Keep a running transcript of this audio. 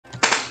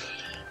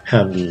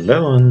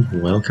Hello and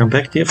welcome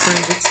back, dear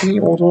friends. It's me,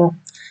 Odo.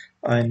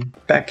 I'm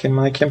back in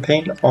my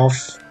campaign of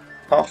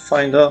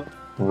Pathfinder,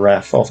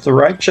 Wrath of the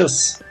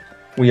Righteous.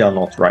 We are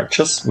not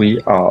righteous, we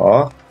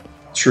are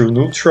true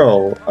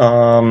neutral.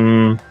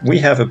 We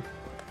have a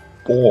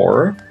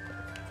boar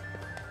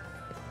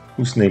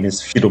whose name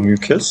is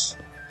Philomucus.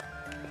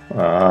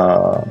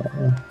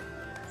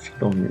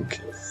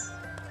 Philomucus.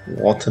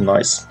 What a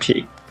nice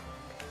pig.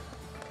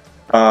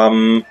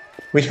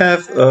 We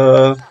have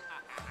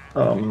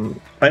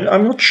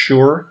I'm not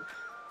sure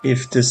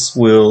if this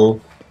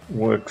will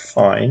work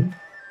fine,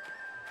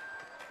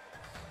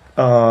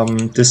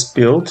 this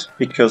build,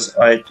 because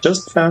I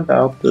just found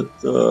out that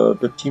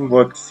the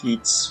teamwork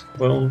feats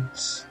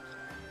won't...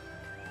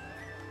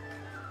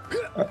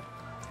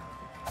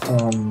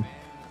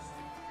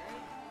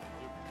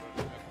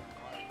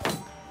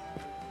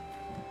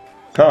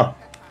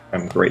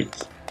 I'm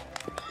great.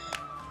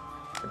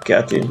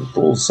 Get in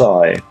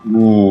bullseye.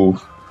 Ooh.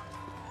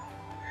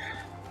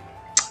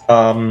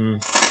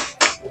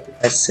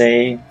 I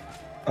say,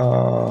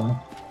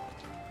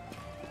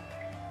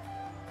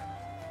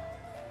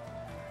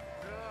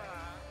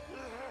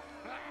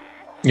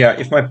 yeah,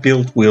 if my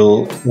build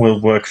will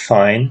work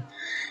fine,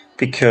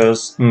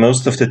 because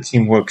most of the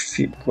teamwork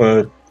feats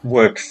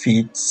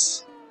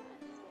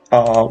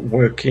are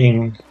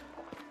working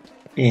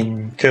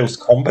in close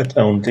combat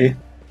only.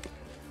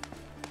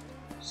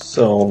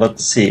 So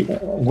let's see,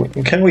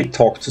 can we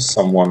talk to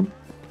someone?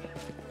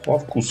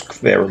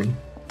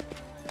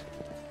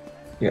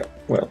 Yeah,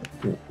 well,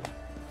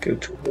 go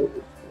to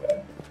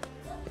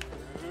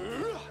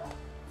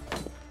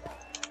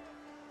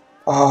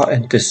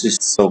and this is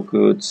so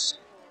good.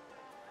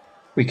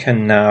 We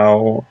can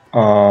now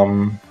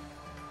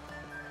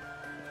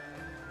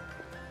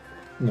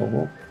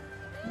no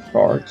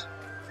guard.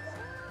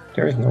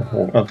 There is no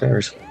hold. Oh, there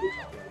is.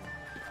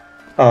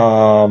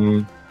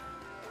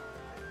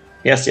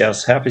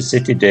 Yes, happy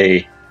city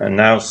day. And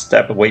now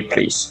step away,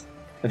 please.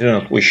 I do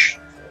not wish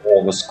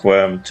all the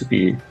squirm to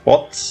be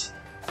what?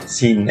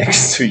 Seen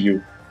next to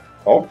you.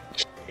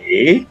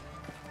 Okay.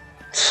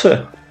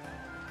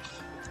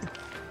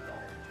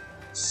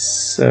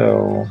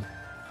 So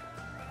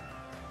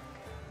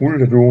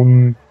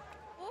Hulrun.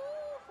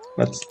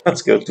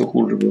 Let's go to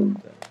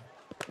Hulrun then.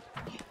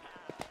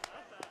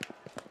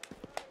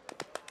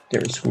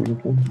 There is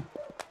Hulrun.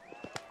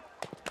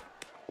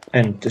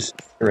 And this is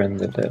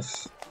surrender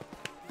death.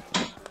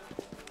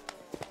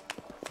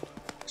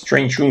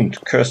 Strange wound,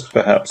 cursed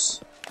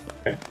perhaps.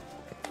 Okay.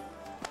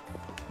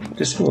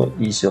 This will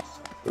ease your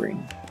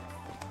suffering.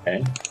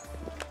 Okay.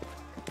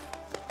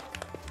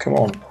 Come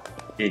on,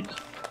 pig.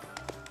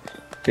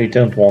 They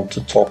don't want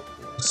to talk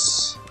to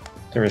us.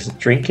 There is a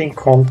drinking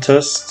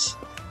contest.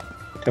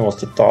 There was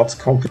the darts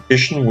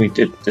competition. We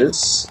did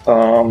this.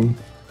 My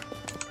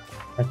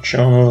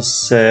journal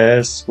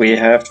says we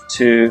have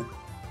to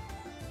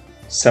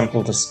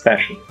sample the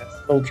special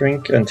festival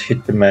drink and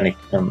hit the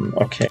mannequin.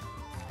 Okay.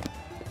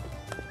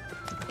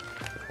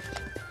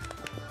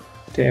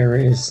 There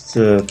is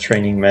the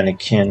training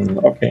mannequin.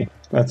 Okay,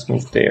 let's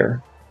move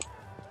there.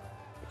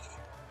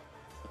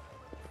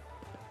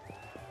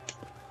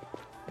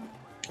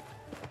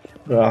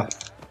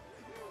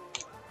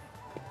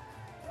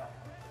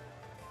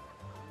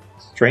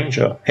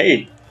 Stranger.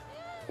 Hey!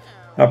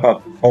 How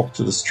about talk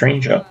to the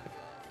stranger?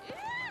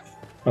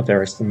 Oh,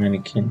 there is the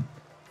mannequin.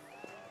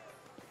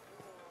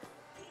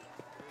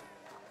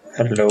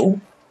 Hello?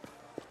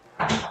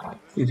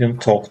 You didn't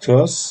talk to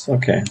us?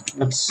 Okay,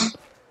 let's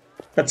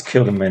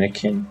kill the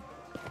mannequin.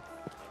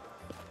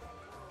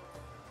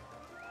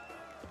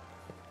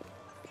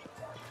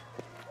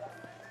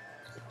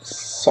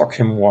 Sock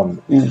him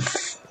one.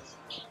 Oof.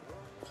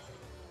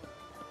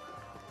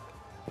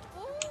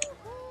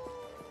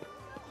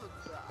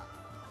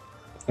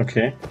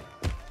 Okay.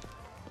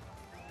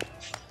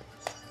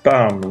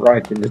 Bam!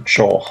 Right in the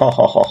jaw. Ha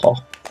ha ha ha.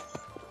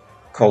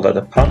 Call that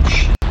a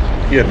punch?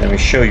 Here, let me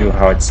show you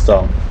how it's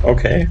done.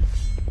 Okay.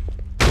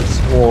 This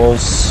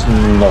was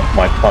not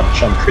my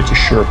punch, I'm pretty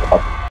sure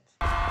about it.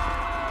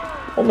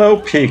 Oh no,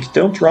 pig,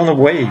 don't run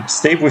away.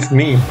 Stay with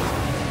me.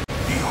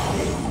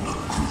 Behold,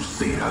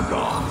 Crusader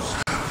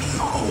gods.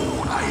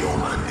 Behold,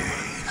 Iolande.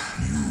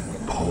 You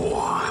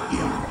poor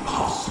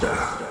imposter.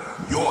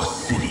 Your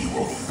city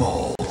will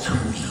fall to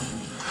me.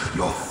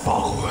 Your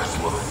followers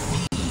will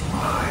feed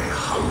my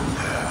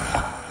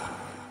hunger.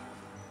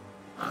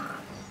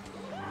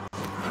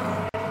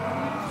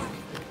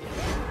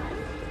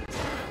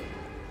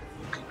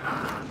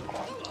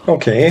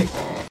 Okay.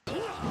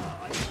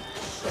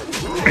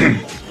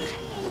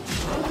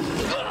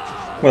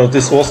 Well,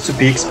 this was to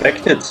be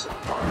expected.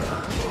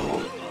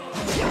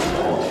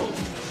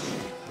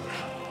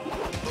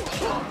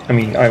 I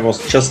mean, I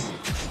was just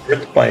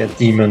hit by a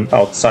demon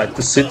outside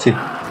the city.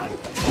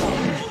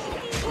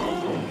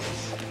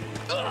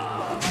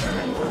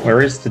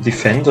 Where is the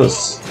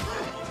defenders?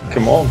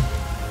 Come on.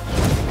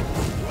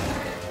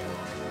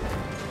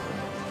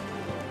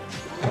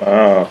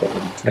 Ah,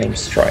 flame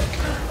strike.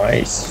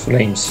 Nice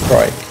flame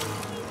strike.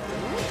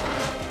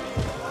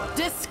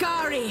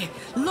 Discari! Die,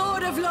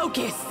 Lord of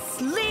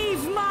Locusts!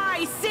 Leave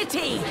my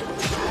city!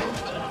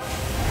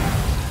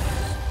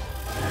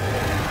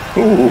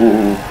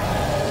 Ooh.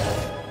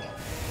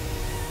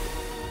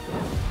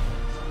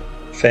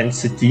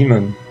 Fancy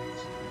demon.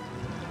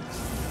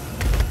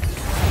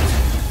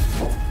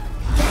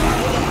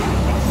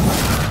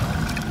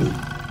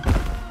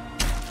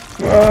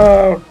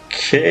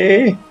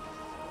 Okay.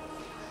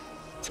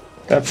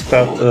 That's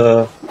about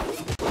Let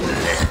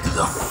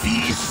the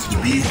feast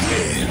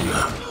begin.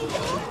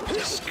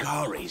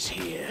 Discari's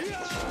here.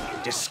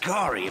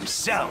 Discari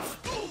himself.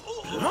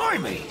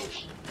 Blimey!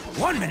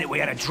 One minute we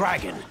had a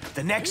dragon,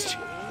 the next,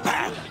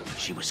 bam,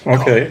 she was gone.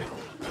 okay.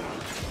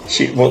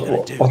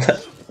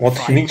 What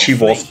do you mean she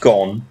was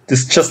gone?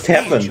 This just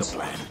happened.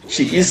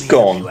 She is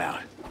gone.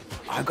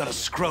 I've got a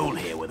scroll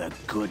here with a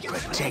good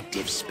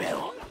protective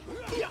spell.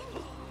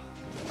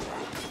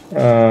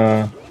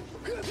 I've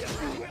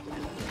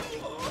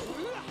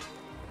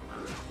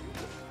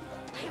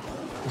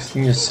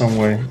seen you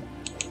somewhere.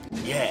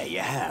 Yeah, you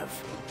have.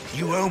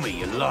 You owe me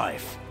your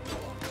life.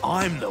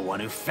 I'm the one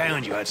who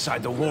found you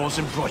outside the walls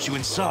and brought you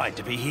inside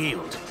to be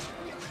healed.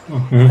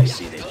 I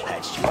see they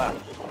patched you up.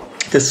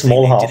 The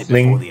small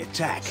halfling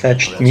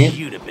fetched me.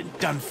 You'd have been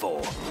done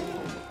for.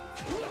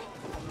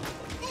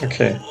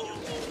 Okay.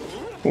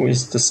 Who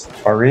is the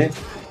Spari?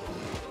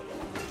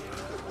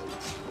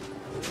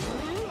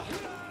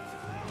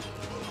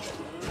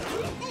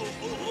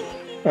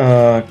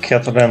 Care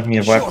to lend me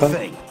a Sure weapon?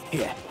 thing.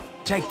 Here,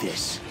 take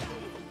this.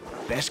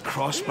 Best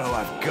crossbow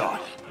I've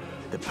got.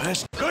 The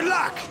person. Good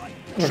luck.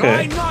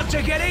 Try not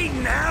to get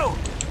eaten now.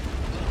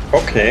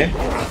 Okay.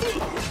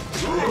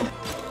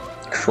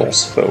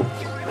 Crossbow.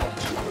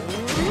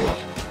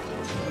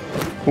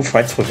 Who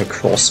fights with a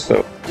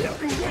crossbow?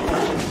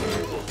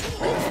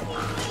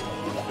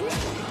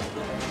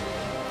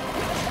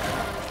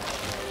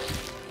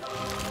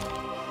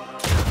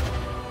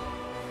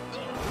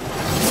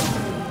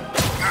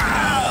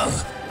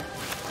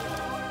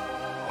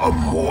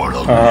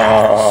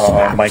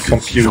 My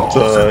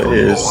computer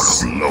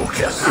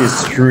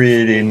is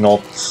really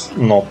not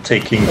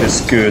taking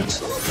this good.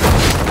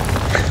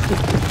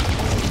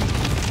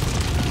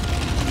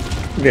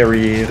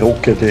 Very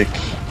rockety.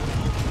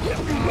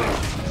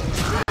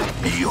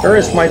 Where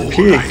is my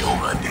pig?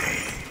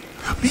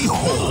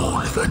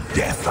 Behold the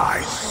death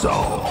I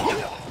sow.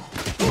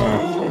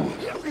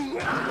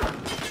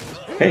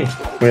 Hey,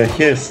 we're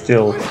here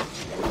still.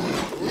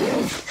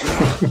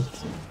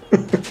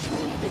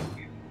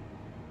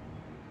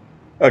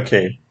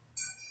 Okay,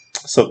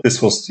 so this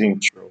was the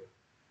intro.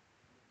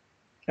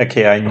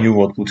 Okay, I knew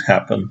what would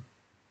happen.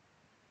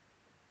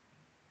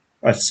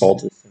 I saw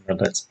this in the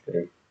Let's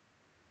Play.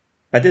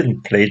 I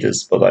didn't play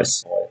this, but I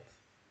saw it.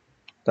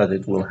 That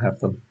it will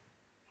happen.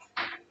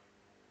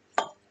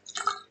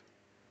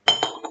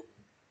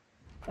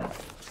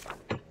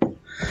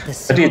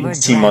 I didn't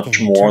see much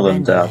more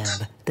than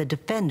that. The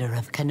defender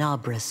of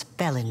Kenabres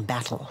fell in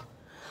battle.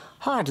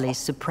 Hardly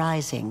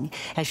surprising,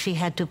 as she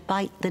had to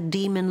fight the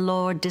demon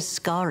lord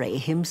Discari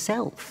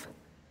himself.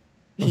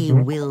 He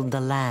willed the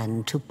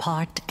land to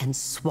part and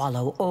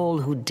swallow all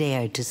who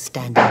dared to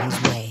stand in his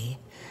way.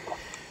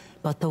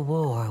 But the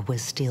war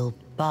was still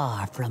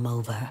far from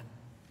over.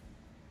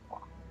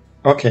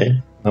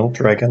 Okay, no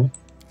dragon.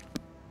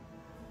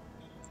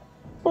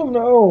 Oh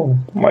no,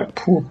 my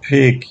poor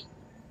pig.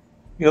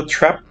 You're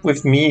trapped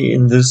with me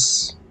in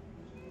this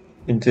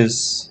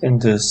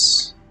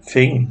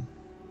thing.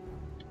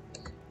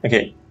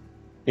 Okay,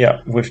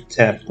 yeah, with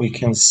tab we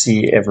can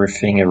see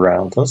everything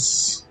around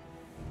us.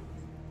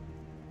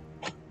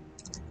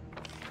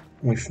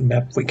 With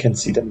map we can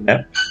see the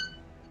map.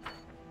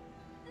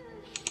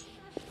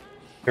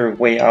 Is there a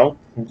way out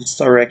in this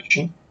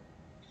direction?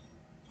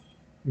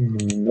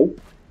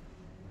 Nope.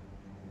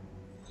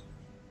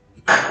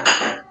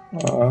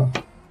 But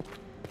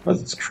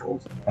it's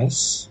crawled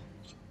nice.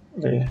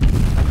 There.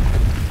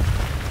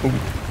 Ooh.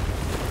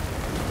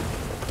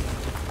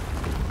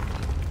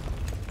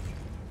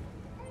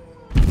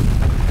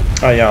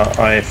 Ah yeah,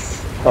 I've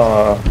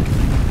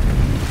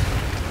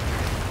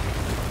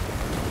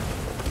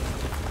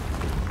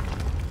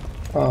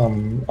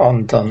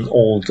undone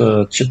all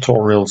the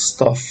tutorial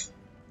stuff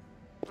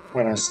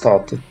when I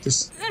started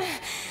this.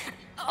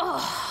 Oh,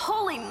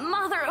 holy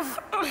mother of...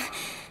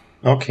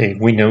 Okay,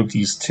 we know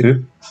these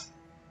two.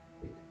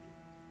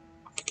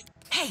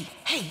 Hey,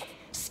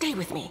 stay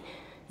with me.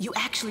 You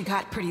actually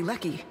got pretty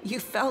lucky. You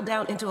fell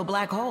down into a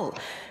black hole.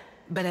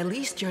 But at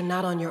least you're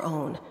not on your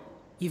own.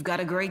 You've got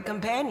a great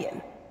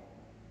companion.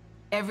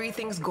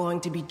 Everything's going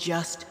to be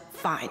just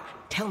fine.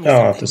 Tell me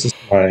something. This is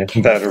my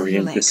battery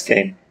in this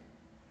game.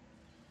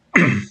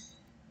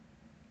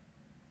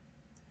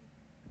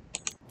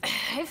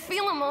 I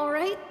feel him all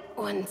right.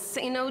 Wouldn't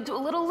say no to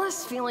a little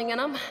less feeling in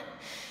him.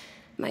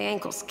 My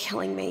ankle's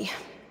killing me,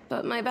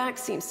 but my back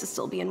seems to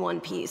still be in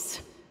one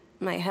piece.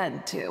 My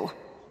head, too.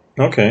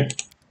 Okay.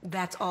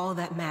 That's all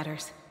that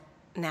matters.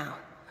 Now,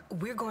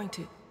 we're going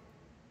to...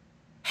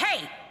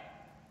 Hey!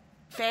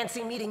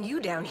 Fancy meeting you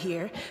down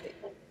here.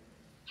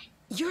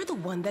 You're the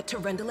one that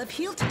Terendelev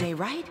healed today,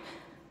 right?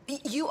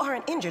 You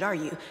aren't injured, are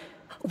you?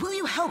 Will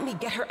you help me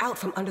get her out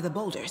from under the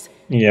boulders?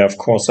 Yeah, of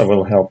course I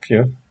will help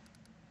you.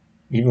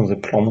 Evil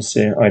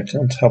diplomacy. I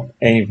don't help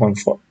anyone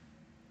for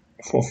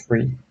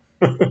free.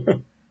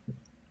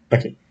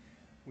 Okay.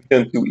 We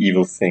don't do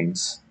evil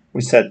things.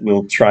 We said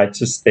we'll try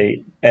to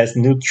stay as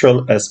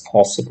neutral as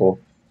possible.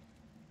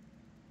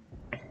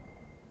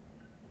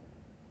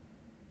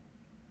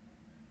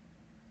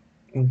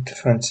 Need to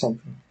find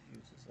something.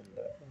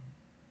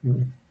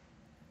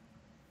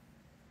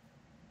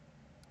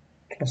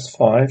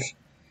 +5.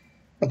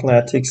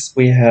 Athletics,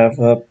 we have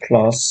a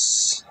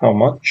plus how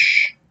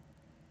much?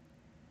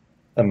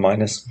 A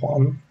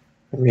 -1.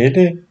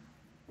 Really?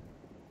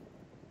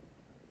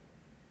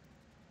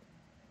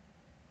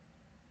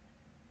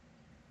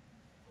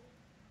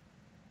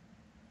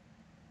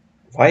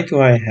 Why do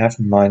I have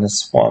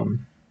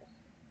 -1?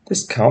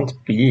 This can't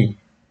be.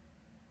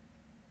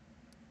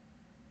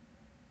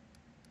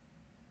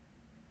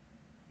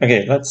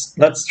 Okay,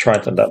 let's try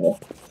the level.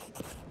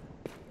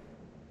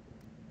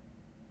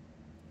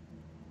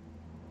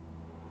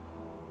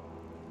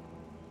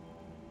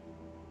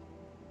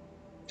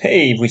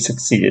 Hey, we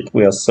succeeded.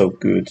 We are so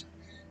good.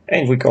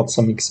 And we got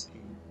some XP.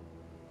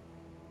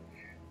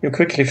 You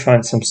quickly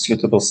find some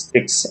suitable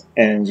sticks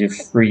and you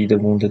free the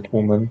wounded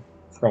woman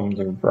from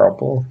the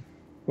rubble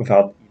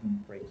without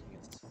even breaking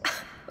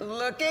it.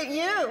 Look at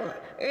you!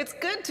 It's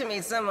good to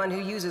meet someone who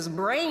uses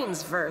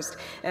brains first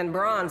and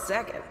brawn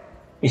second.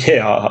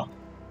 Yeah,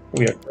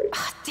 we are great.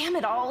 Damn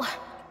it all.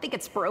 I think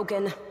it's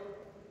broken.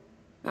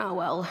 Oh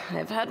well,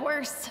 I've had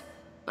worse.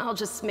 I'll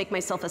just make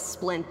myself a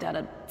splint out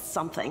of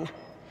something.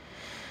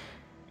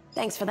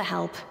 Thanks for the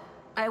help.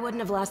 I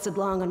wouldn't have lasted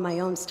long on my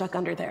own stuck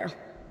under there.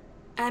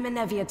 I'm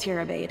Anevia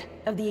Tirabade,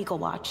 of the Eagle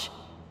Watch.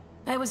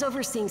 I was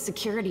overseeing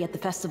security at the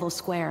festival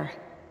square.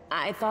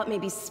 I thought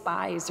maybe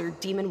spies or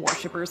demon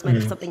worshippers might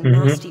have something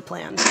nasty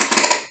planned.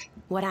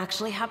 What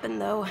actually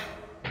happened, though?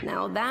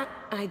 Now that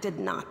I did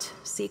not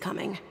see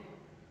coming.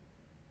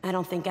 I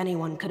don't think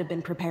anyone could have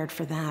been prepared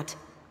for that.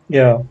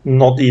 Yeah,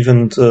 not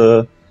even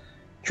the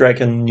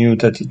dragon knew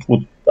that it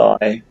would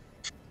die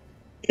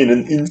in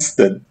an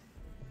instant.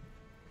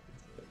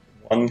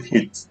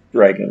 One-hit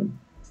dragon.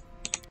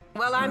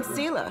 Well, I'm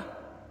Sela,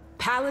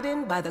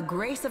 paladin by the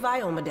grace of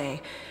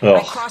Iomade. Ugh.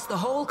 I crossed the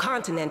whole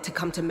continent to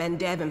come to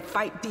Mendev and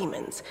fight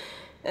demons.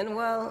 And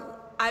well,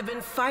 I've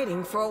been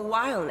fighting for a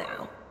while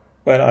now.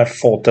 Well, I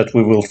thought that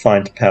we will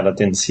find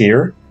paladins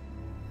here,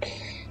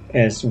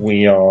 as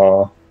we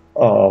are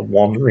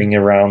wandering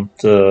around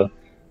the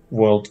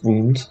world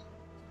wound.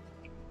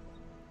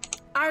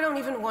 I don't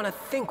even want to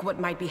think what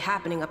might be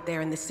happening up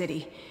there in the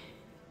city.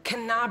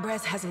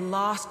 Kenabres has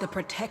lost the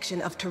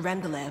protection of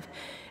Terendelev,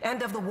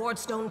 and of the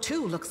Wardstone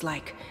too, looks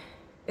like.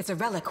 It's a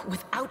relic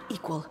without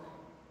equal.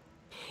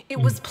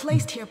 It was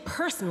placed here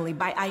personally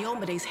by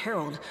Iomade's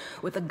herald,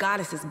 with the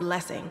goddess's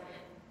blessing.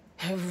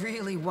 I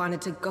really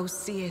wanted to go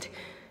see it,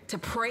 to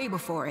pray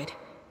before it.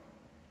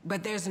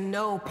 But there's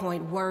no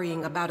point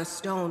worrying about a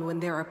stone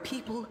when there are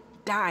people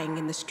dying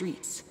in the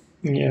streets.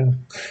 Yeah.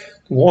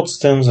 The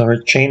Wardstones are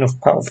a chain of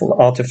powerful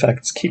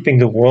artifacts keeping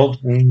the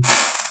world wound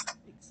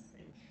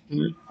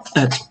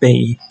at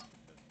bay.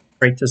 The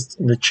greatest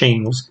in the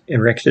chain was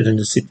erected in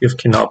the city of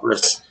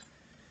Kenabres.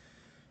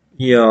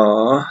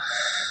 Yeah,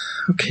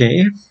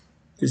 okay.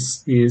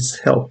 This is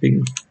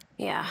helping.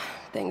 Yeah,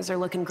 things are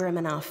looking grim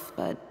enough,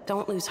 but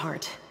don't lose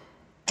heart.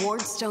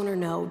 Wardstone or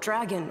no,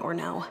 dragon or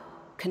no,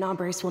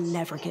 Kenabres will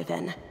never give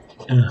in.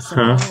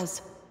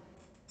 Surprise.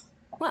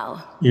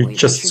 Well, you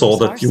just saw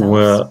that you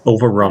were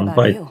overrun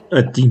by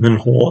a demon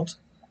horde.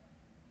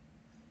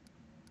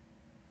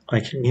 I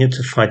came here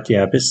to fight the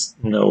Abyss?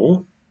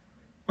 No.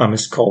 I'm a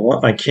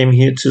scholar. I came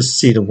here to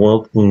see the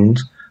world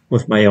wound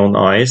with my own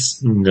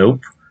eyes?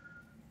 Nope.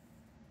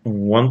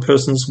 One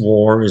person's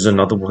war is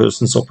another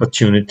person's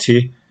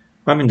opportunity.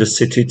 I'm in the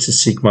city to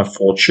seek my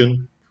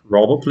fortune?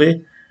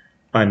 Probably.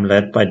 I'm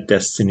led by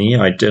destiny.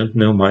 I don't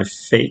know my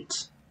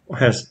fate.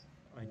 I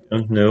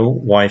don't know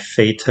why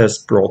fate has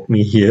brought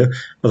me here,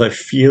 but I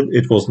feel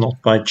it was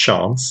not by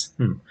chance.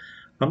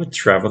 I'm a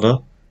traveler.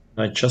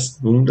 I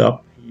just wound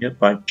up here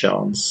by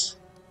chance.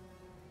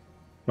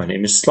 My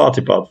name is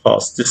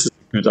Slatibardfast. This is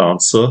a good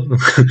answer.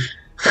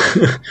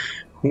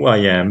 Who I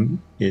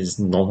am is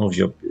none of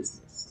your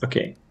business.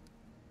 Okay.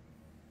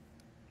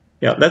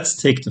 Yeah, let's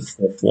take the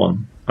fourth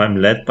one. I'm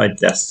led by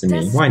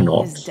destiny. Why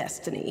not? Destiny is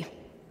destiny.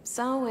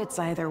 So it's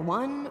either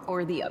one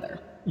or the other.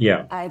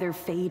 Yeah. Either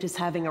fate is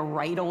having a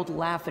right old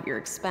laugh at your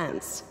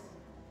expense,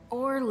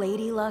 or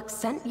Lady Luck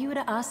sent you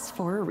to us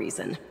for a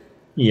reason.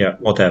 Yeah,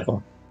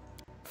 whatever.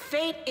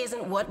 Fate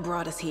isn't what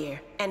brought us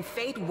here, and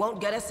fate won't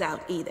get us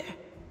out either.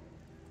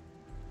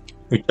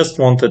 We just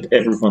want that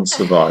everyone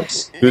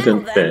survives, good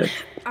and bad.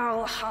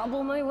 I'll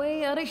hobble my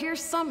way out of here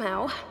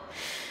somehow.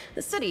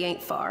 The city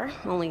ain't far,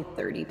 only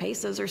 30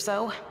 paces or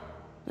so.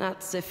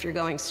 That's if you're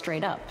going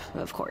straight up,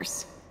 of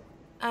course.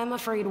 I'm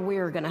afraid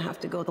we're gonna have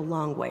to go the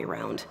long way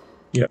round.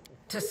 Yep.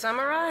 To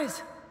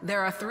summarize,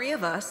 there are 3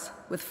 of us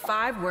with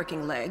 5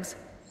 working legs,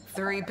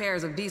 3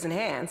 pairs of decent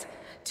hands,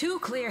 2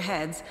 clear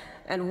heads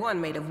and 1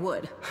 made of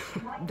wood.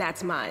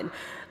 That's mine.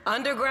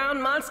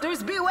 Underground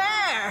monsters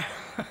beware!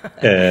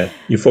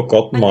 You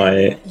forgot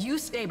my You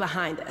stay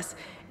behind us.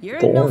 You're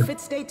in no board. fit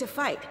state to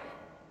fight.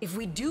 If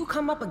we do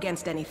come up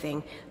against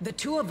anything, the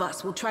 2 of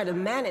us will try to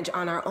manage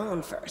on our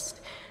own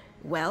first.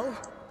 Well,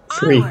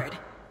 3. onward!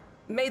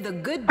 May the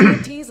good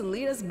deities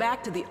lead us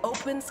back to the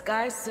open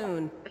sky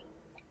soon.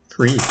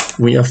 3.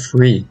 We are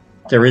free.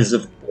 There is a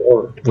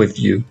board with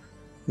you.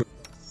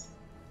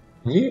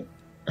 Can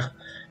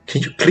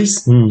you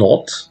please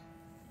not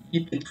be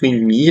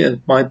between me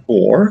and my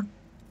boar?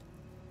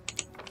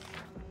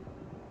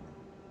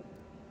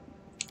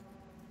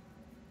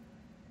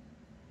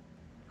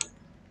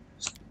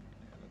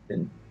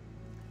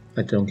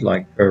 I don't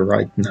like her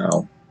right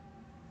now.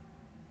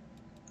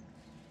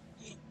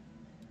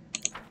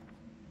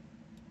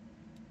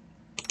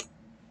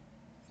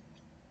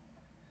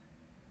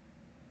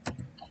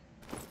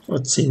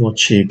 Let's see what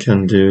she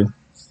can do.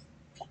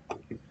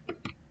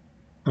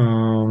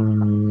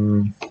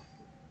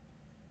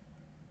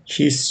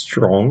 She's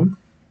strong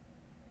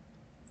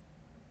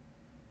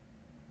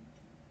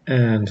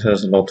and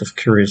has a lot of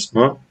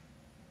charisma.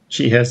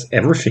 She has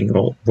everything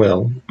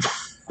well.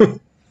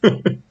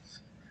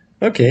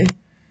 Okay.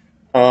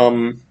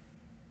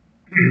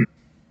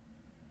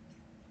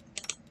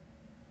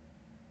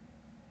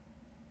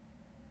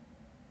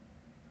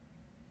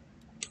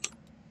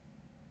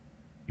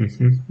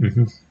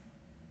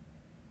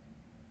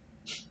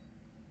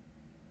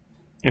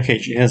 Okay,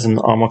 she has an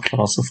armor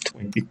class of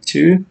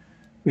 22.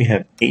 We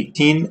have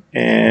 18,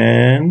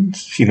 and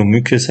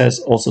Philomycus has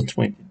also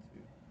 22.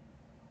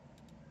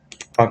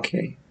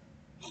 Okay.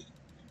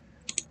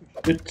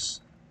 We should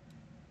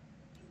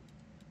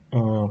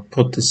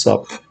put this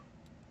up.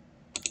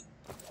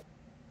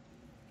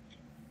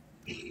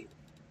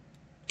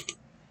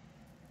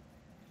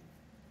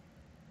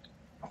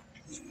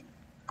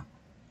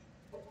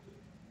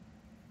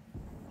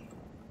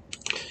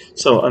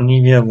 So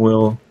Anivia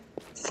will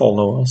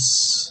follow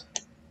us.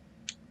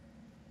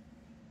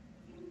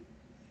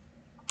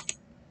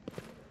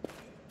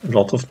 A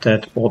lot of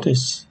dead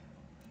bodies.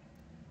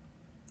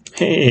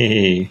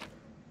 Hey,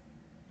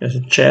 there's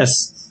a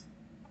chest.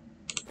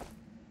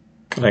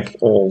 Collect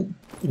all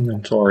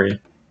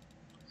inventory.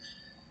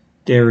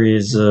 There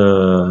is a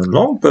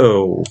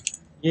longbow.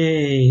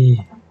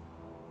 Yay!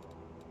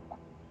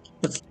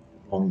 Let's take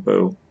the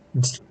longbow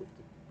instead of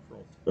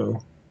the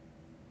crossbow.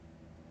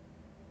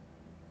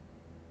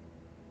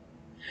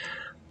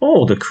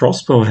 Oh, the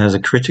crossbow has a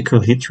critical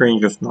hit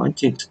range of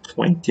 19 to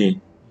 20.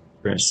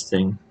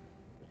 Interesting.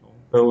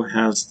 The longbow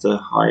has the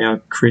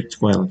higher crit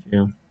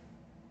value.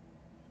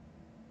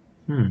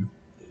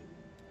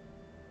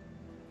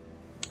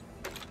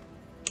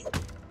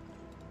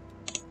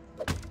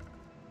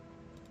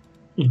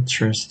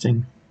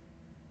 Interesting.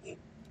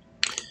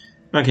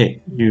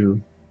 Okay,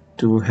 you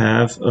do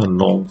have a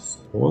long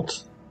sword.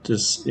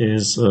 This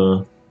is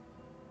a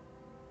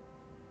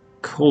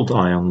cold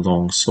iron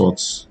long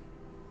sword.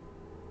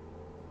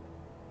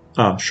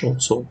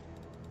 Short sword.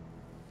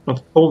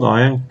 But cold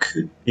iron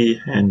could be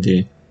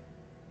handy.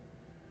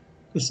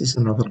 This is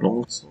another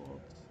long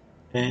sword.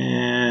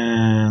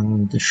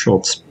 And the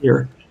short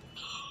spear.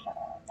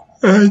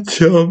 And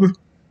some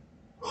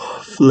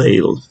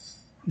flail.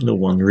 No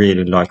one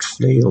really likes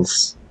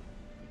flails.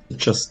 They're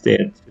just there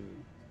to...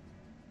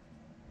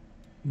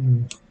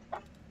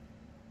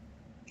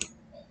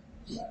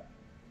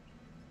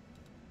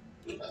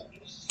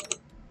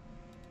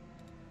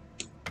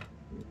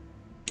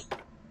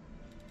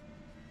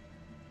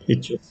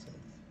 hit yourself.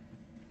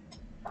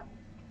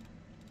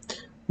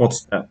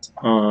 What's that?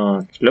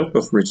 Cloak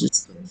of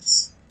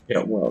Resistance.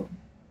 Yeah, well,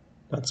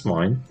 that's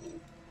mine.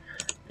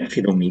 And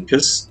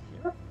Philomycus.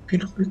 Yeah,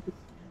 Philomycus.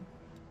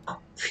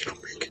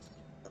 Philomycus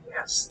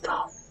wears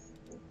stuff.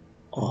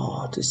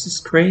 Oh, this is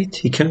great.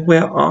 He can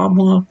wear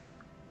armor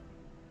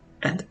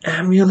and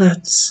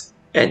amulets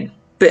and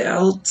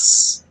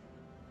belts.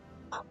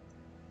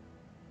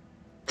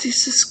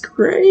 This is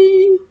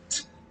great.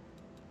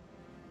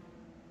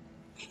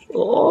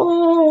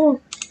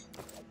 Oh,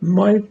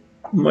 my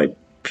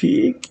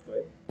pig,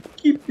 my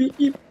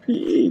piggy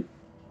pig.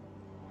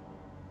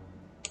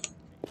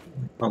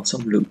 Found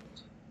some loot.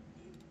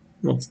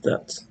 What's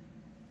that?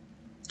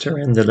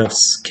 Tarantula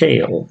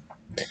scale.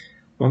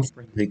 One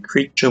friendly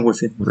creature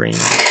within range.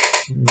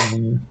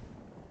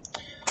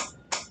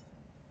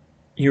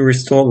 You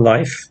restore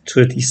life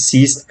to a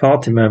deceased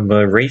party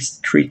member. A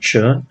raised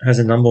creature has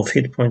a number of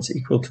hit points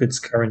equal to its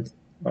current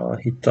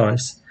hit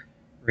dice.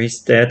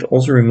 Raised death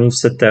also removes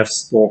the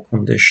death's door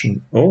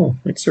condition. Oh,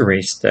 it's a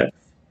raised death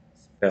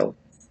spell.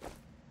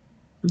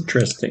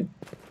 Interesting.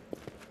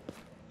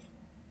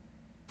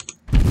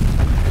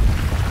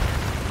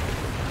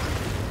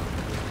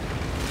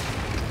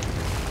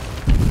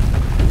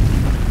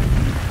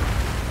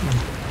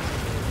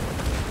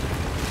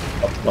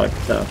 Not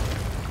like that.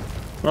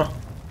 Oh,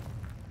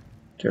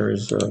 there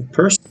is a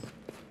person.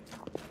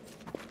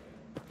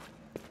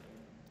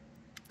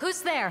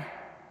 Who's there?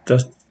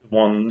 That's the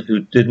one who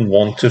didn't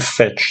want to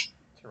fetch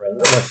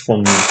Tarantula for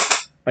me.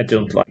 I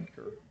don't like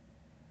her.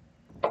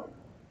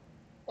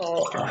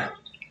 Oh.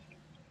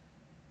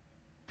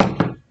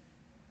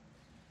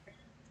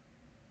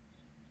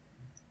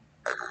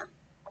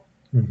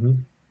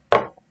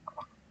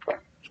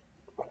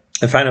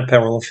 The final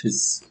peril of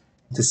this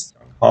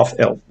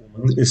half-elf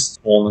woman is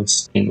torn and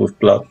stained with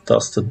blood,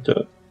 dust, and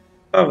dirt.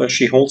 However,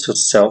 she holds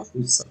herself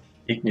with such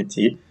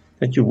dignity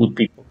that you would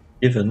be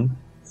forgiven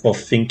for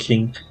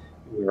thinking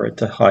you were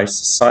at a high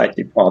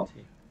society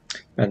party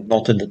and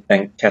not in the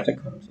dank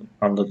catacombs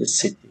under the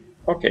city.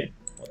 Okay.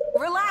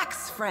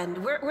 Relax,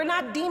 friend. We're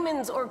not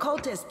demons or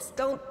cultists.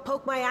 Don't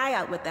poke my eye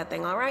out with that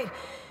thing, all right?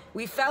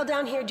 We fell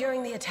down here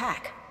during the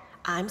attack.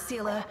 I'm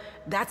Sela,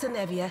 that's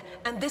Anevia,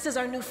 and this is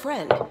our new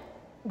friend.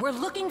 We're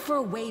looking for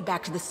a way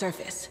back to the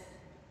surface.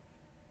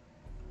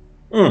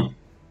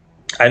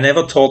 I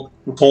never told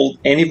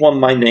anyone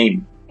my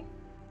name.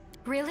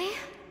 Really?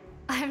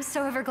 I'm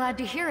so ever glad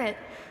to hear it.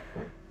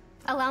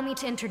 Allow me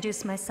to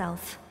introduce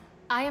myself.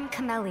 I am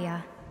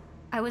Camellia.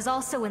 I was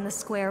also in the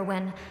square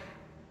when...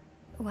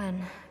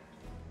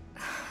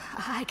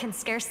 I can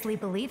scarcely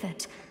believe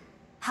it.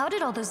 How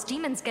did all those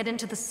demons get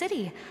into the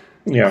city?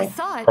 Yeah, I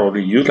thought,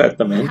 probably you let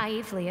them in.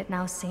 naively it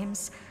now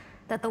seems,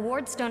 that the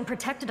Wardstone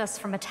protected us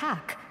from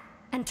attack.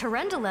 And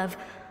Terendelev,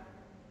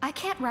 I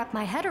can't wrap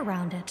my head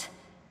around it.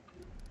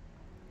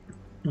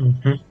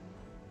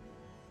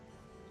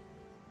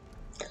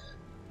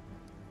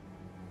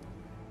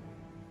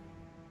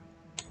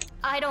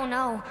 I don't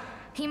know.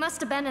 He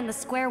must have been in the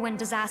square when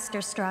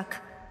disaster struck.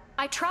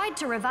 I tried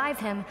to revive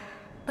him,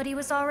 but he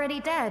was already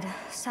dead,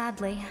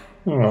 sadly.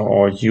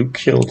 Oh, you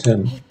killed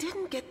him. He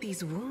didn't get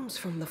these wounds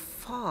from the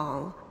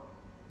fall.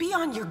 Be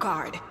on your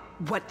guard.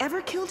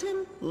 Whatever killed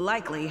him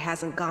likely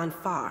hasn't gone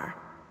far.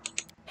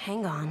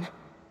 Hang on.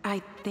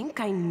 I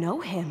think I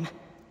know him.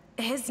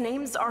 His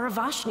name's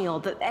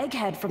Aravashniel, the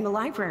egghead from the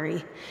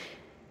library.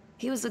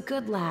 He was a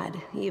good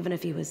lad, even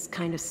if he was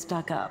kind of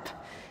stuck up.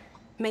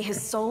 May his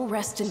soul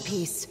rest in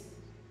peace.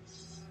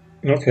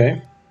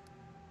 Okay.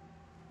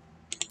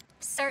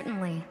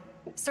 Certainly.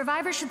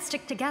 Survivors should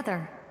stick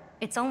together.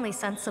 It's only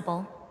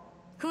sensible.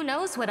 Who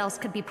knows what else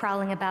could be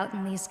prowling about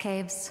in these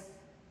caves?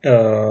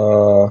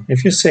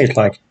 If you say it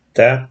like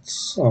that,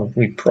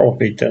 we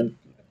probably don't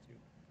let you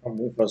come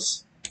with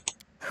us.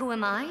 Who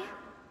am I?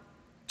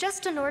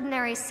 Just an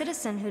ordinary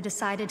citizen who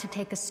decided to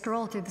take a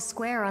stroll through the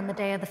square on the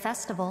day of the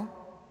festival.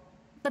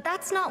 But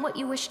that's not what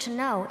you wish to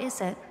know,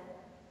 is it?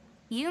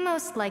 You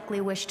most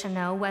likely wish to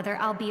know whether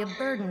I'll be a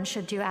burden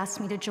should you ask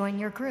me to join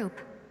your group.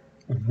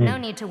 No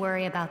need to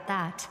worry about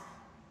that.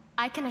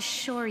 I can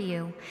assure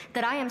you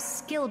that I am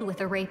skilled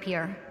with a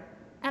rapier,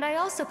 and I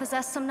also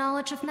possess some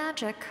knowledge of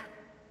magic.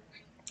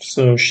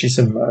 So she's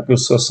a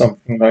magus or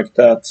something like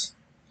that.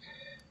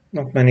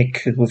 Not many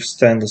could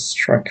withstand a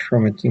strike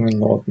from a demon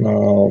lord.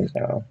 No,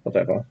 yeah,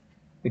 whatever.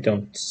 We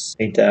don't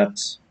say that.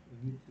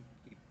 We need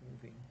to keep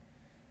moving.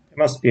 There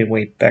must be a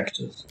way back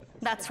to this.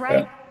 That's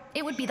right.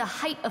 It would be the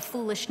height of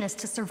foolishness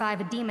to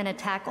survive a demon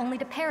attack only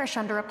to perish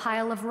under a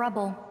pile of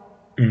rubble.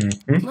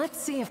 Let's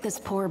see if this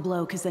poor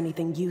bloke has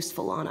anything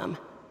useful on him.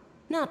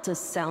 Not to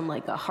sound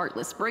like a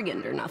heartless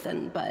brigand or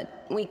nothing,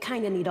 but we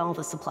kinda need all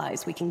the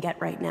supplies we can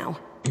get right now.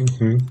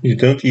 You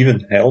don't even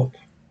help.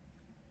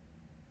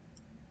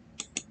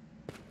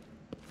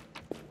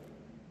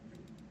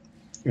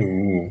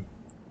 Ooh.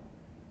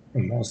 A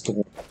master.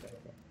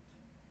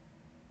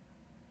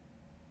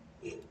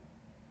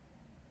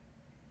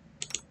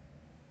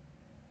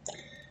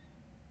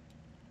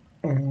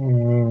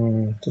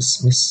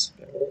 Dismiss.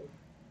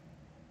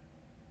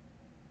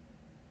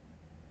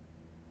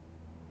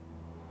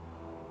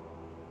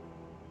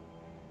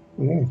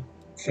 Ooh,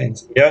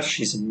 fancy. Yeah,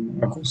 she's a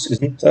magus,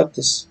 isn't that?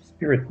 The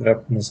spirit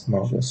weapon is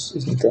magus,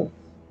 isn't that?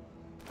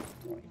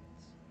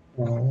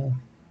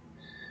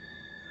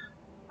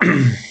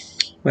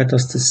 Where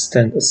does this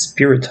stand? A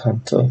spirit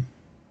hunter.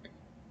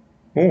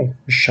 Oh,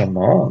 a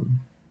shaman.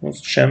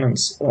 What's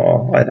shamans?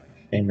 Oh, I like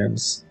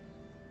shamans.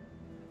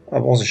 I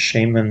was a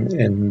shaman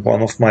in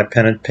one of my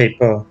pen and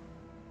paper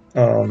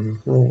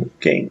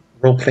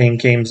role-playing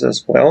games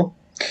as well.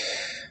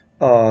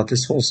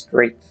 This was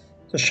great.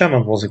 The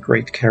shaman was a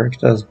great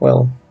character as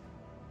well.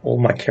 All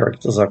my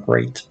characters are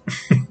great.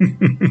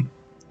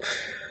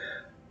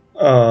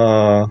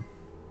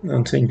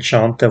 And to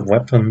enchant their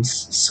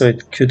weapons so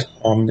it could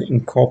harm the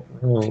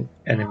incorporeal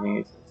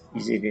enemies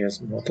as easily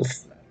as mortal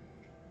flesh.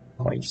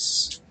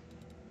 Nice.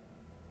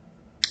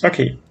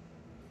 Okay,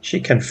 she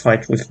can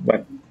fight with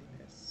weapons.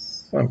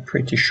 I'm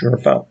pretty sure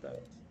about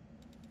that.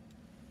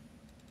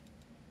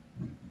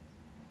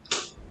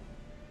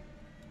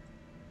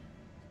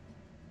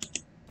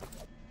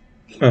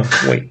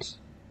 Oh, wait.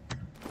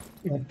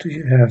 What do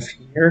you have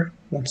here?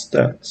 What's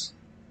that?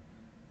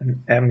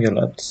 An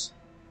amulet.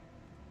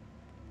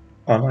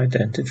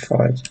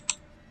 Unidentified.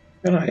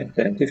 Can I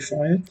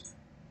identify it?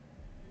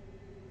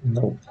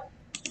 Nope.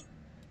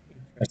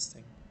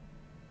 Interesting.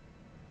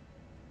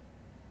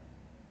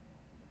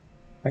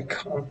 I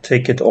can't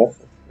take it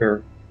off of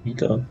her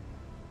either.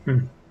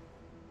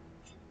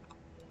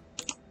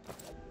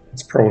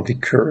 It's probably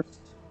cursed.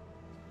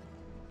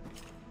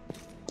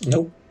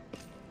 Nope.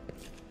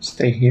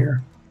 Stay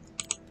here.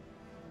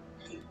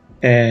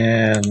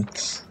 And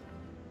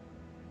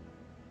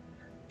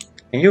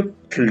can you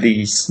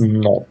please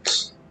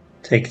not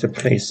take the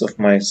place of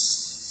my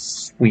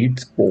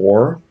sweet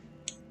boar?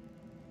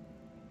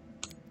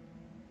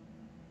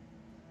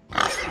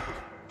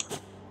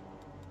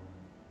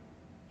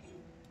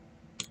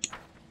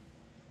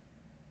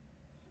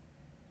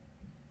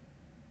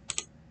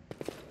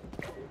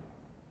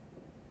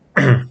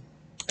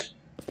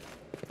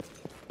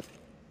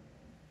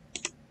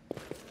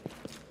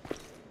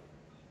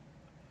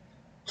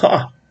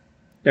 Ha!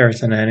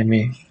 There's an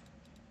enemy.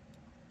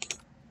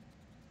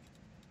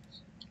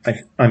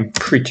 I'm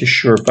pretty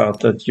sure about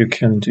that. You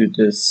can do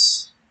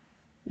this.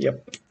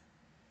 Yep.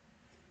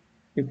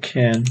 You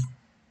can.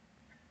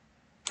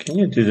 Can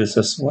you do this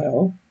as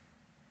well?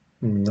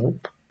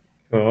 Nope.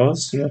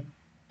 Because you're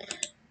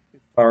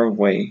far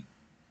away.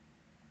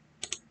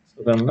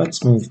 So then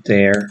let's move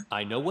there.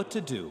 I know what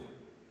to do.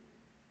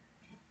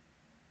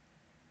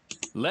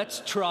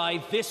 Let's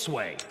try this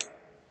way.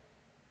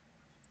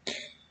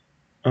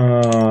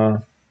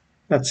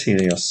 Let's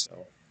heal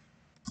yourself.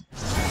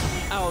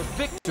 Our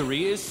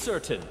victory is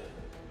certain.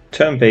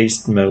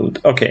 Turn-based mode.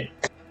 Okay.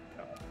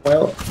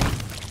 Well,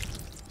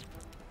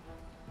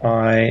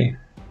 I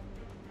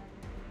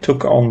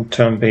took on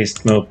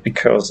turn-based mode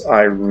because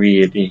I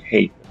really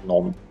hate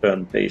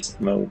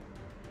non-turn-based mode.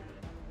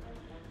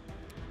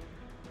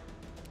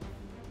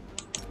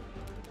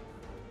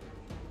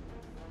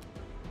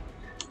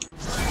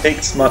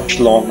 Takes much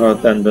longer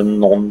than the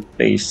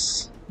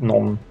non-turn-based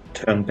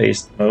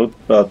mode,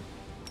 but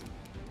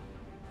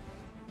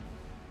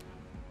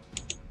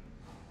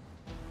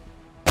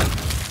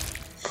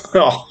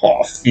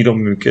oh,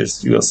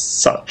 Filomucus, you're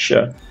such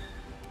a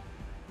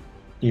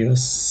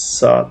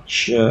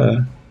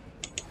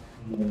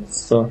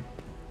monster.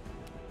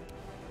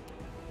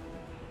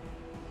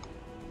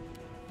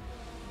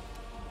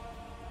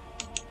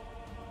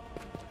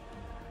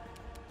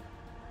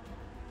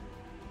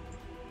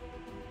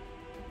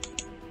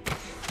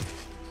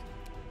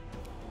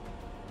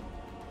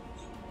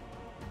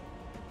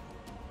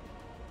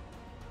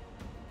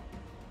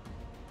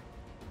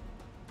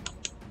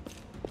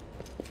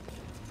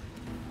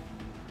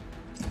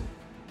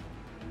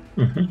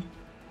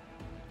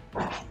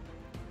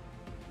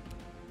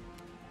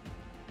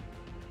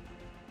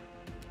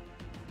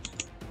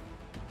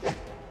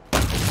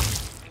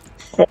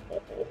 Oh,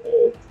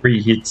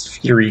 3 hits,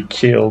 Fury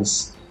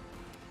kills.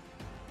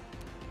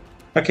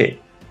 Okay,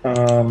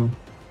 no.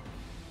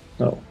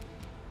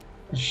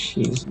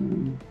 She's...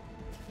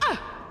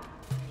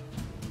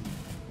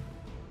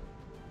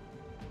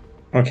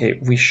 Okay,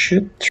 we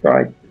should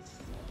try this.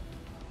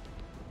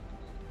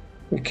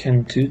 We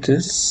can do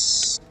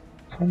this...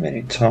 How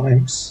many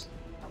times?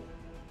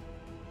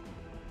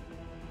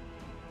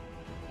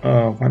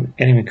 One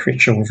enemy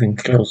creature within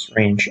close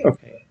range.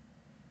 Okay.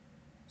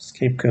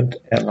 Scapegoat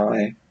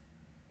ally.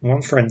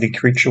 One friendly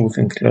creature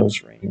within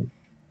close range.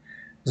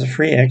 As a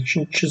free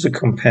action, choose a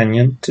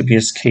companion to be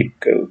a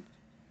scapegoat.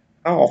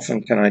 How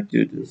often can I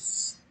do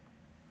this?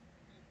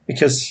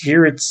 Because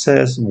here it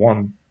says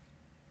 1.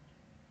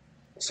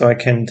 So I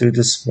can do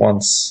this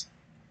once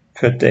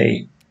per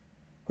day.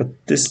 But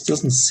this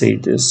doesn't say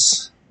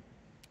this.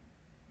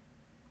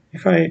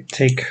 If I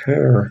take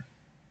her...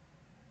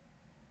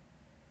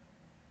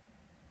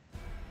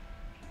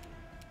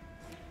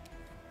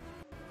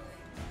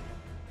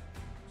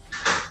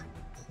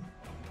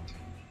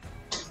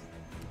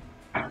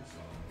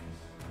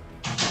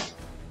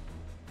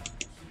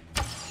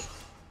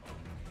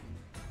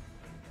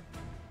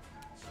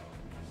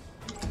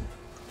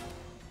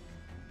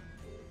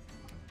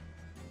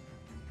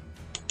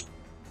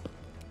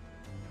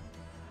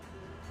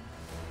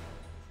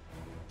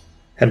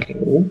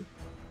 Hello?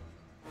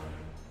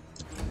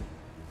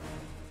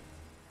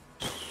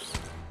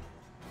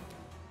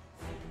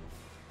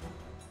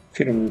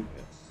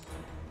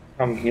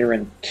 Come here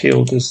and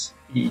kill this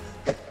beast.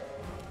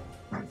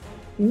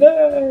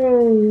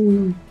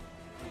 No!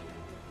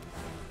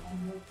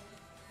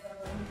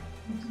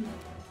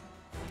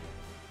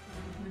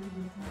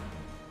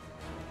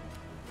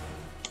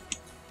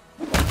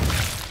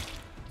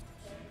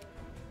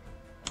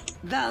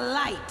 The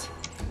light,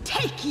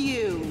 take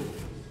you!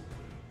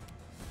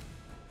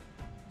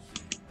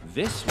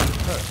 This will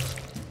hurt.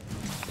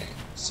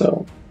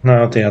 So,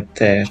 now they are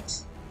dead.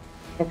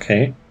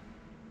 Okay.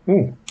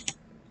 Ooh.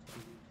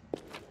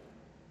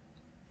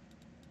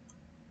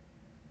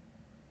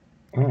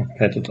 Oh,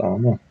 padded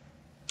armor.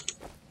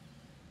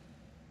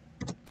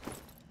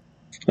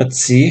 Let's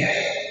see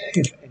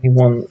if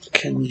anyone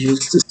can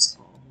use this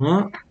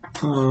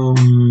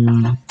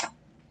armor.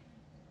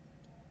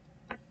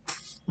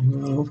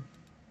 No.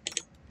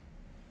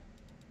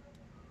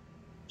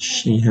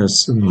 She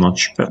has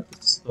much better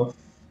stuff.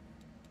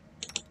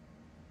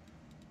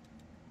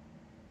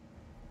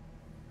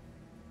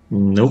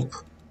 Nope.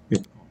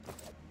 Yep.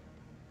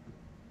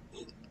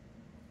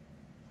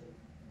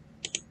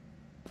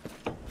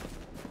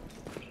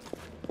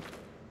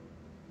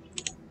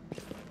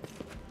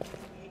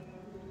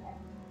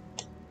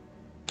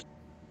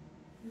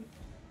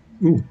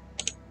 Ooh.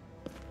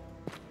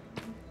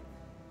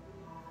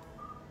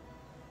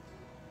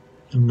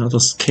 Another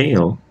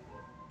scale.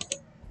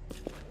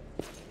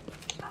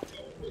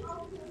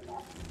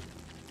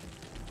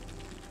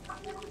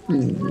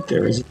 Ooh,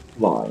 there is a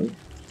fly.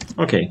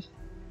 Okay.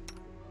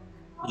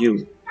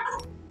 You.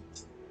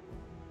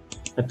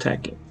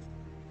 Attack it.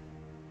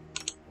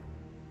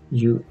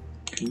 You.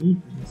 Can you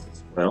do this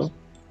as well?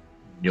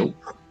 Nope.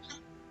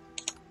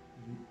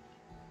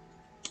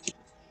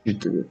 You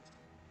do it.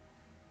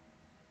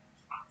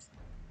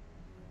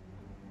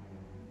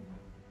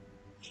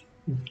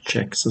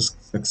 Checks is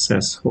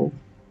successful.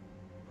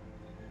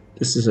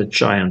 This is a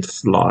giant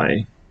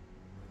fly.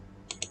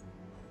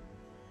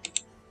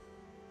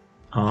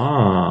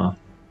 Ah.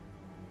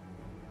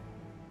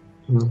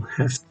 We'll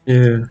have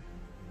to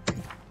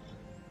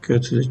go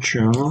to the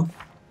journal.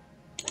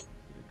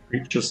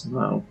 Creatures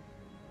now.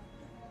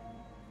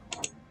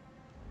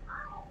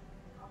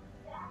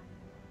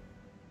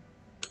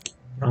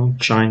 Young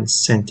giant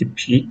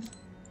centipede.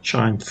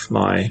 Giant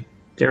fly.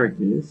 There it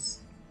is.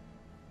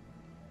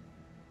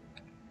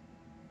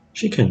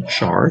 She can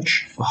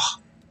charge. Oh.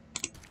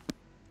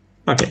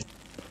 Okay,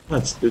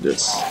 let's do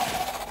this.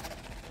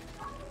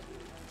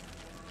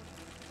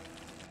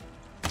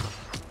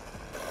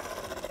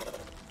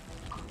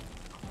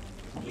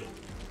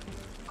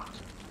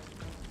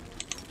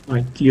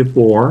 My dear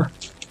boar,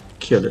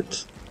 kill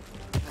it.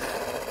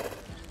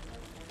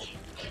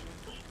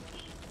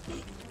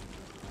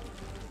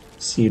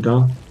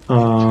 Cedar,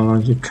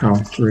 you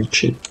can't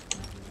reach it.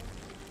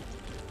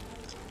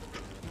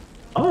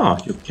 Ah,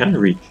 you can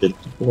reach it.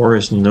 The boar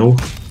is no.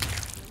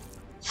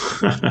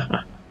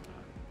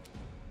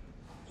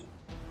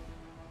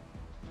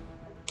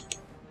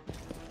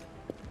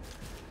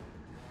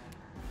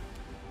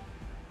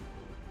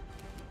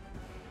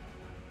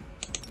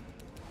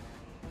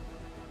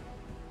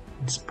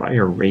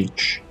 Inspire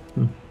rage.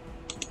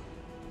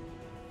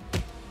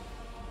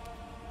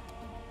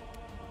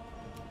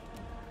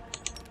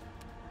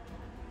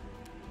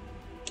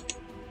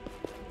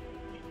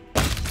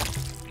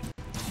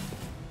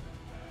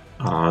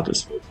 Ah,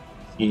 this was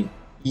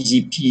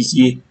easy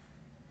peasy.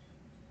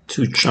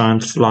 2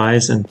 giant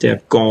flies and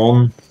they're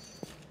gone.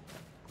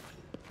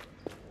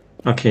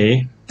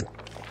 Okay.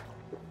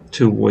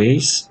 2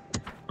 ways.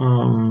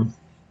 Left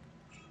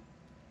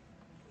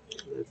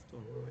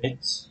or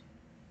right.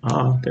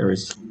 Ah, there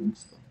is a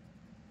monster.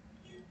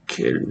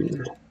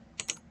 Kill.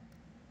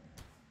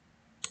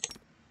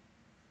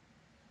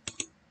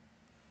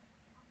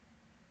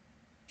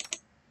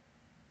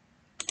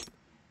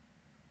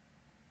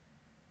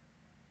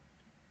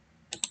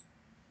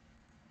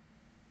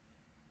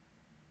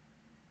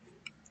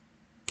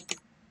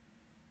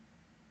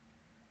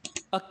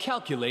 A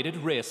calculated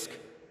risk.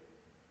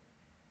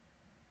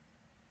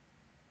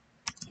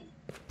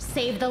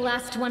 Save the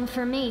last one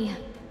for me.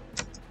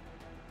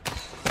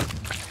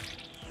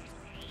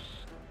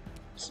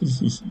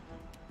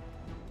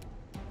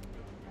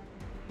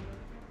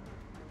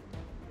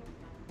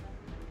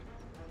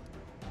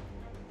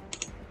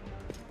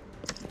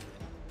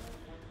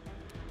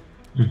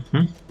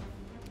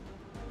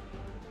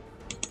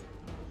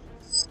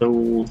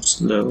 So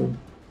slow.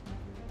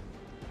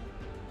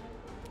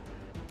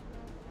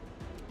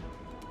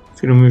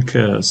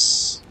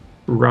 Filmmakers,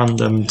 run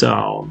them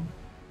down.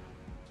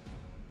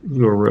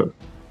 Europe.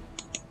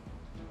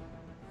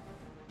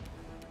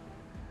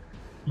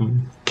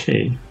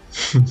 Okay.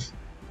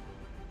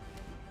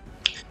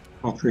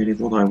 Not really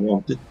what I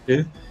wanted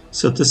to do.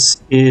 So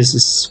this is a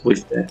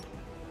swift attack.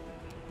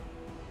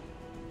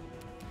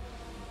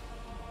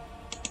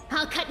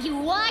 I'll cut you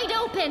wide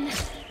open.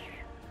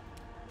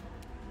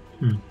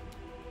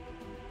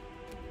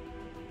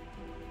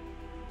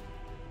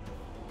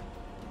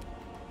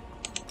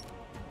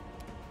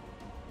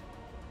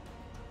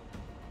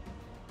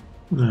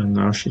 And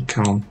now she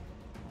can't.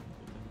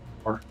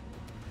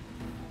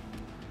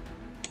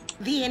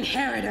 The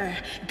Inheritor,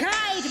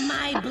 guide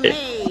my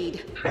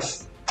blade.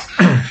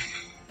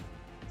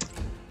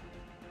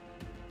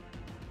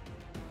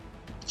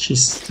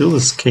 She's still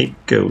a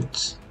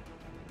scapegoat.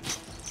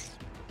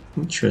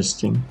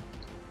 Interesting.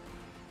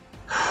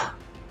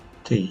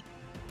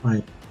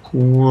 My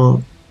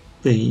poor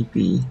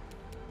baby.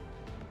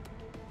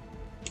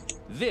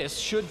 This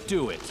should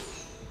do it.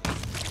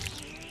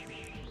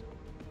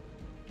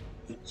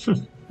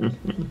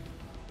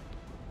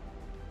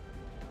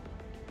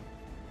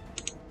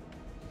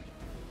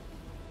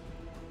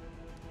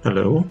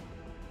 Hello?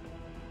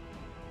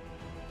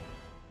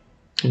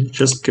 Can you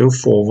just go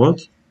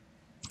forward?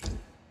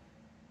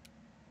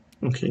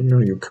 Okay, no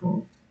you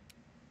can't.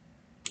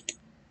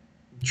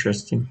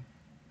 Interesting.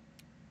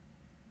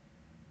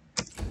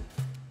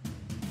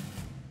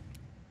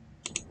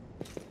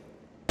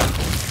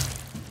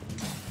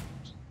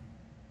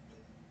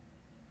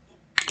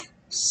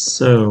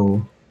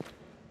 So...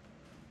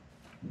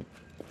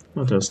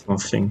 oh, there's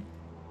nothing.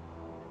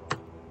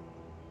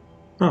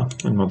 Ah,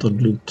 another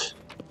loot.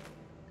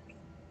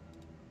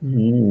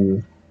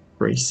 Ooh,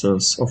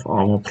 bracers of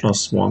armor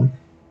 +1.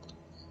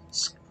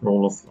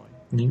 Scroll of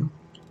lightning.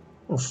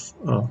 of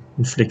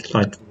inflict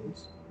light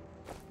wounds.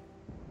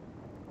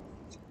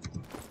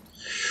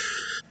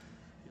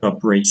 Up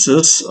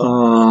braces.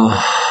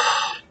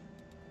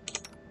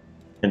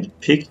 And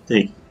pig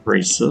take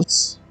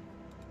braces.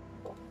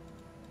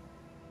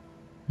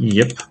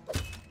 Yep.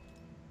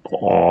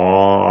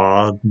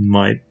 Oh,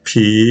 my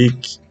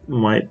pig.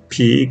 My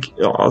pig.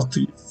 Oh,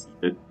 do you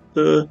see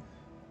the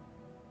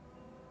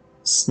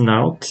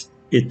snout?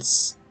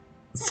 It's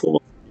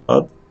full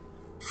of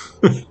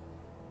blood.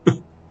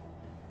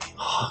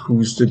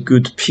 Who's the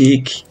good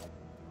pig?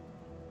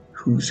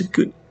 Who's a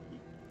good pig?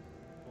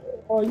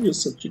 Oh, you're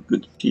such a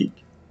good pig.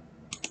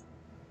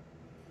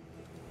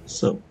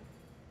 So,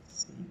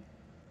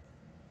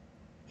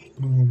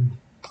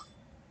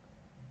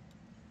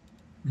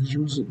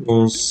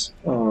 usables.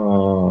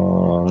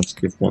 Let's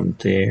give one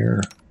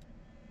there.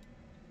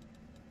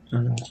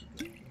 And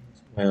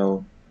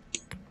well,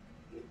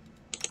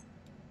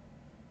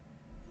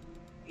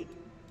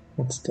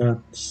 what's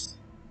that?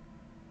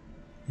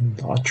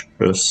 Enlarge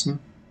person?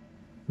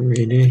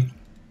 Really?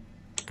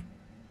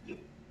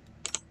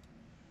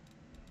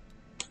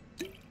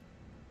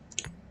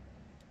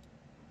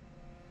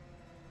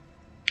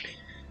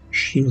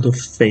 Shield of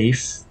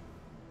Faith.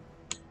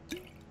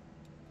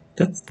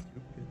 That's stupid.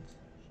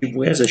 She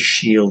wears a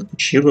shield.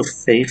 Shield of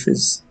Faith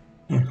is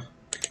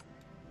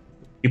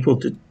people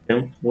that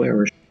don't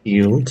wear a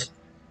shield,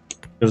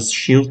 because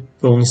shield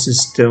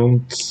bonuses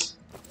don't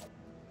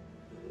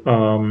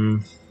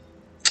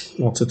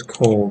what's it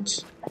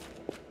called?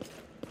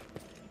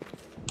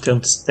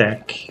 Don't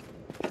stack.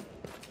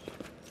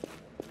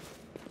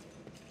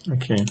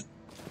 Okay.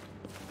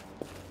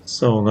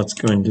 So let's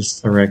go in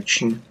this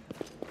direction.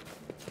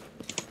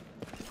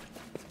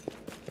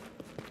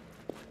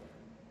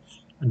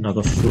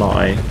 Another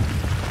fly.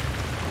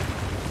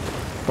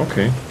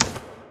 Okay.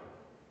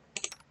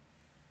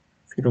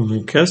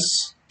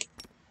 Philomucus.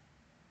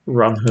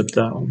 Run her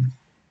down.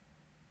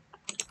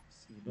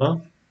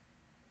 Siva.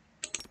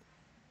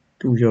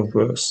 Do your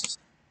worst.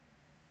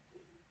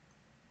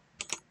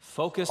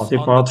 Focus Body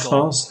on part the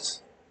goal.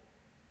 fast.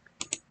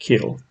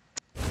 Kill.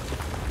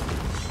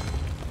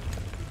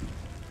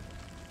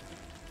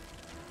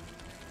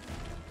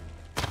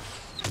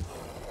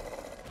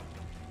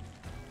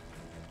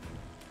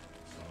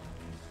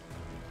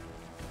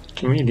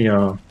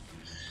 Camellia.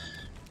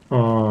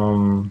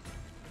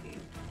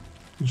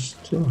 You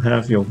still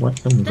have your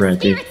weapon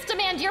ready. Spirits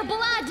demand your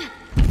blood.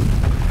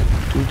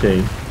 Do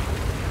they?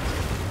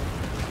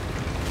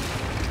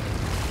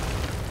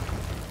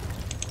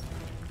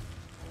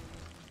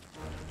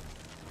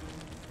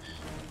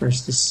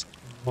 Where's this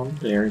one?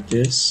 There it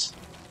is.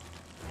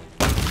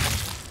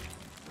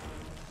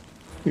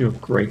 You're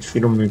great,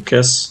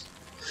 Philomucus.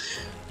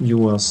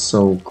 You are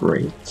so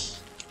great.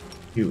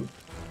 You.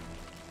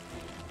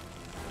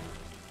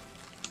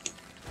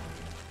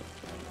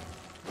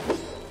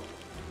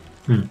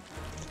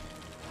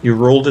 You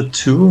rolled a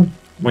 2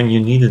 when you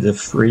needed a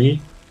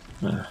 3.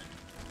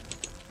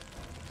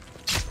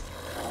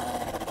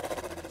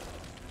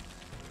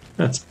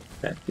 That's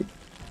pathetic.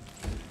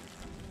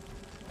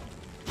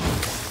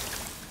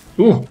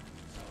 Ooh!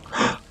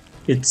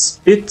 It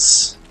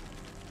spits!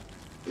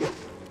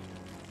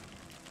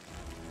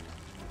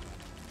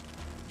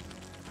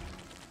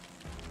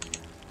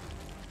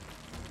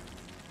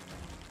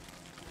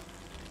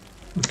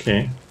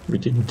 Okay, we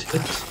didn't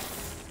hit.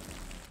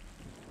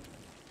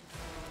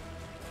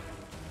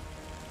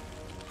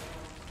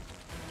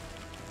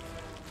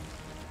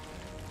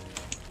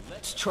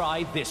 Let's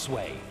try this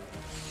way.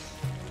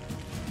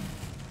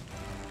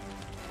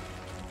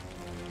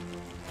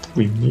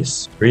 We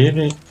miss,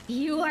 really?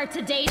 You are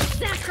today's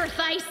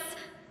sacrifice.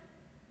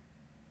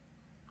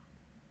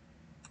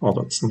 Oh,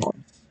 that's nice.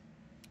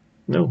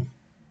 No.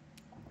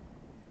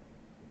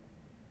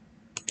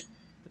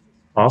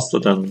 Faster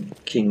than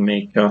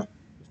Kingmaker.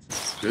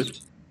 Good.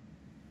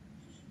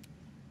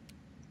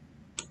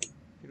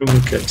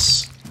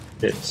 Philomucus.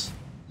 Hit.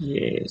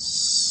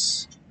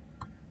 Yes.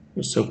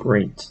 You're so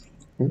great.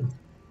 Ooh.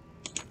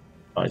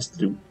 Nice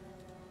do.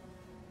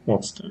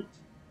 What's that?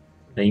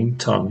 Flame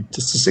tongue.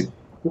 This is a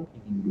cooking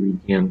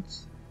ingredient.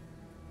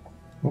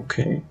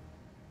 Okay.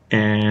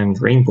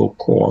 And rainbow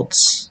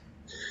quartz.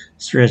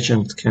 This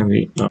reagent can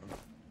be... No.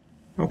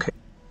 Okay.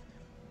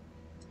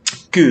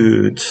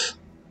 Good.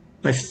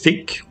 I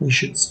think we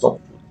should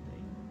stop.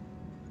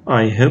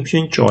 I hope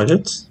you enjoyed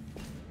it.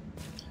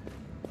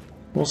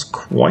 It was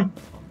quite fun.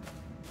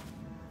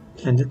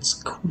 And it's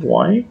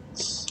quite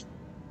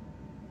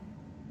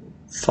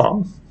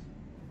fast,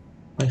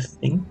 I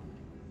think.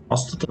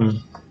 Faster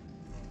than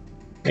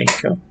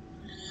Maker.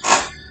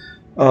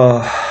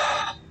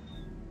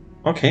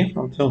 Okay,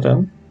 until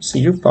then, see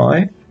you,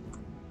 bye.